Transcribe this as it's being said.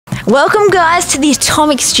Welcome, guys, to the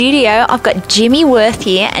Atomic Studio. I've got Jimmy Worth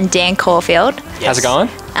here and Dan Caulfield. Yes. How's it going?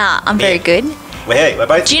 I'm very good. We're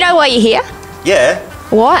both. Do you know why you're here? Yeah.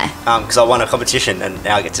 Why? Because I won a competition and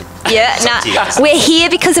now I get to. Yeah, to you guys. We're here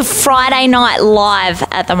because of Friday Night Live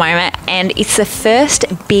at the moment, and it's the first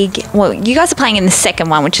big. Well, you guys are playing in the second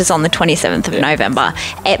one, which is on the 27th of November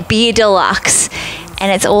at Beer Deluxe, and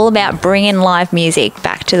it's all about bringing live music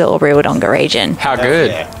back to the Albury Wodonga region. How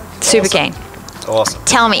good? Yeah. Super Awesome. keen. Awesome.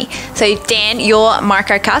 Tell me, so Dan, you're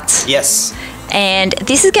Micro Cuts. Yes. And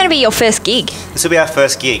this is going to be your first gig. This will be our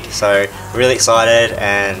first gig, so really excited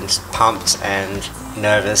and pumped and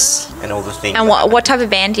nervous and all the things. And what type of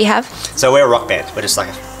band do you have? So we're a rock band. We're just like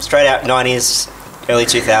a straight out 90s, early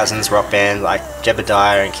 2000s rock band, like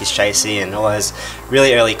Jebediah and Kiss Chasey and all those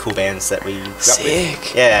really early cool bands that we grew up Sick.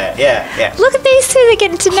 with. Yeah. Look at these two, they're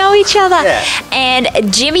getting to know each other. Yeah.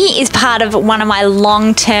 And Jimmy is part of one of my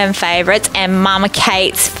long-term favourites and Mama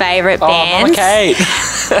Kate's favourite bands. Mama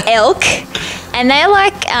Kate. Elk. And they're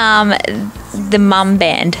like the mum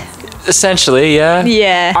band. Essentially, yeah.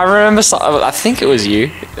 Yeah. I remember, I think it was you,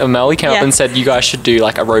 Mel, came up and said you guys should do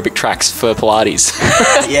like aerobic tracks for Pilates.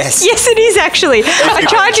 Yes. Yes, it is actually. I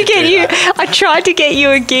tried to get you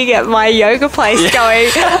a gig at my yoga place going,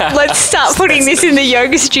 let's start putting this in the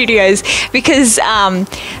yoga studios because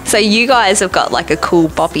so you guys have got like a cool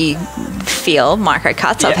boppy feel, Micro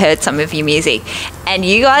Cuts. I've heard some of your music and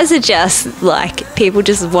you guys are just like, people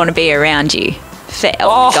just want to be around you for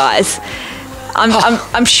elk guys.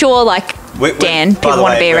 I'm sure, like, Dan, people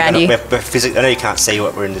want to be around you. We're I know you can't see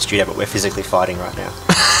what we're in the studio, but we're physically fighting right now.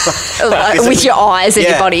 With your eyes and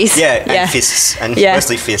your bodies. Yeah, and fists, and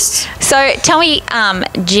mostly fists. So tell me,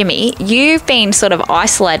 Jimmy, you've been sort of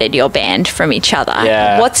isolated your band from each other.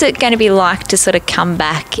 Yeah. What's it going to be like to sort of come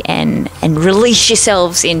back and release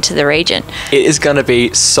yourselves into the region? It is going to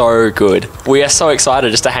be so good. We are so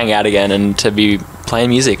excited just to hang out again and to be playing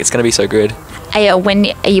music. It's going to be so good. When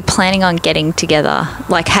are you planning on getting together?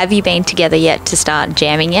 Like, have you been together yet to start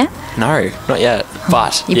jamming yet? No, not yet.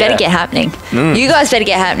 But You better get happening. You guys better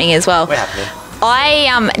get happening as well. We're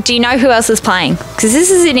happening. Do you know who else is playing? Because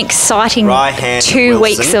this is an exciting Ryan 2 Wilson.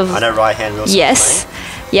 weeks of. I know Ryan Wilson. Yes.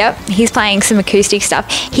 Yep, he's playing some acoustic stuff.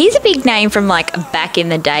 He's a big name from like back in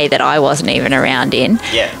the day that I wasn't even around in.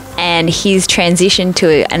 Yeah. And he's transitioned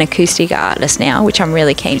to an acoustic artist now, which I'm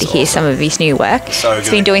really keen to hear some of his new work. So He's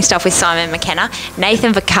good. been doing stuff with Simon McKenna,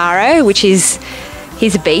 Nathan Vaccaro,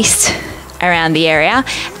 he's a beast around the area.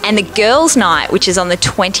 And the Girls' Night, which is on the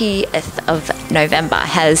 20th of November,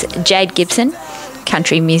 has Jade Gibson,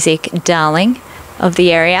 country music darling of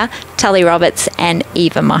the area, Tully Roberts and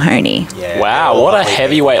Eva Mahoney. Yeah. wow, what a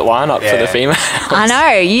heavyweight lineup for the females. I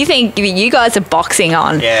know. You think you guys are boxing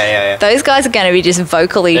on. Yeah. Those guys are going to be just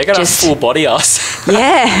vocally They're going to just full body us.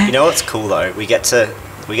 yeah. You know what's cool though? We get to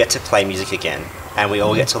play music again, and we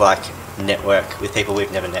all get to like network with people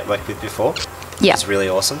we've never networked with before. Yeah. It's really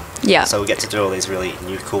awesome. Yeah. So we get to do all these really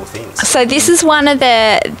new cool things. So this is one of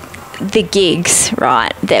the gigs,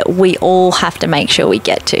 right, that we all have to make sure we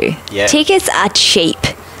get to. Yeah. Tickets are cheap.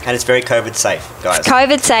 And it's very COVID safe, guys.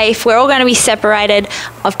 COVID safe. We're all going to be separated.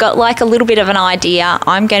 I've got like a little bit of an idea.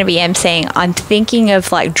 I'm going to be emceeing. I'm thinking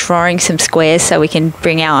of like drawing some squares so we can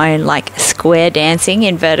bring our own like square dancing,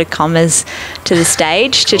 inverted commas, to the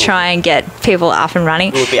stage to try and get people up and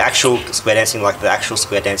running. Will it be actual square dancing, like the actual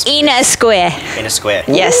square dancing? In a square. In a square.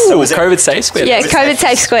 Yes. So was it COVID safe square. Yeah, COVID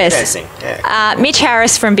safe squares. Dancing. Yeah. Mitch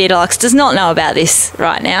Harris from Beer Deluxe does not know about this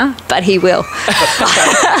right now, but he will.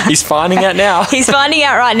 He's finding out now. He's finding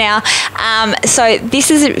out right now. So this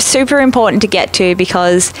is super important to get to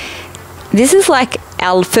because this is like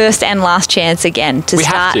our first and last chance again to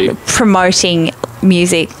start promoting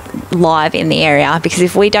music live in the area, because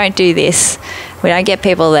if we don't do this, we don't get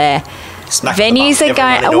people there. Venues are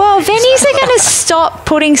going to stop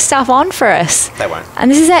putting stuff on for us. They won't. And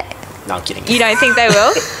this is it. No, I'm kidding. You don't think they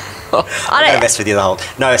will? I don't mess with you the whole.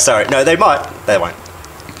 No, sorry. No, they might. They won't.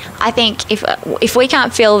 I think if we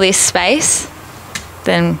can't fill this space,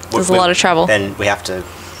 then there's a lot of trouble. Then we have to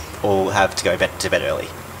all have to go to bed early.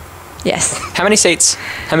 Yes. How many seats?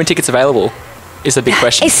 How many tickets available? Is the big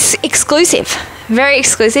question. It's exclusive. Very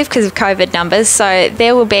exclusive because of COVID numbers. So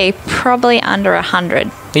there will be probably under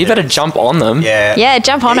 100. You better jump on them. Yeah. Yeah,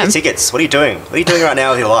 jump on Get your them. tickets. What are you doing? What are you doing right now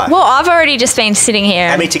with your life? Well, I've already just been sitting here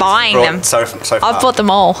How many and tickets buying have you them. brought so far? I've bought them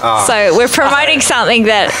all. Oh. So we're promoting something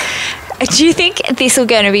that... Do you think this will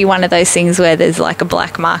going to be one of those things where there's like a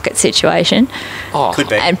black market situation? Oh, Could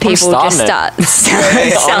be. And people just start selling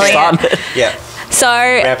it? Yeah. So,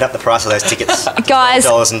 Ramped up the price of those tickets. guys,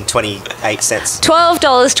 $12.28.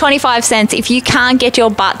 $12.25. If you can't get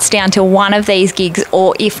your butts down to one of these gigs,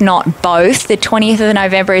 or if not both, the 20th of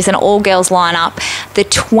November is an all-girls lineup. The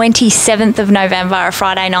 27th of November, a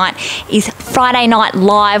Friday night, is Friday Night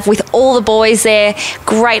Live with all the boys there.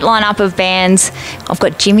 Great lineup of bands. I've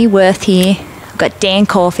got Jimmy Worth here. I've got Dan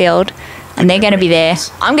Caulfield, and they're going to be there.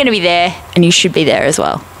 I'm going to be there, and you should be there as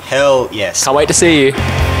well. Hell yes. Can't wait to see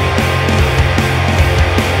you.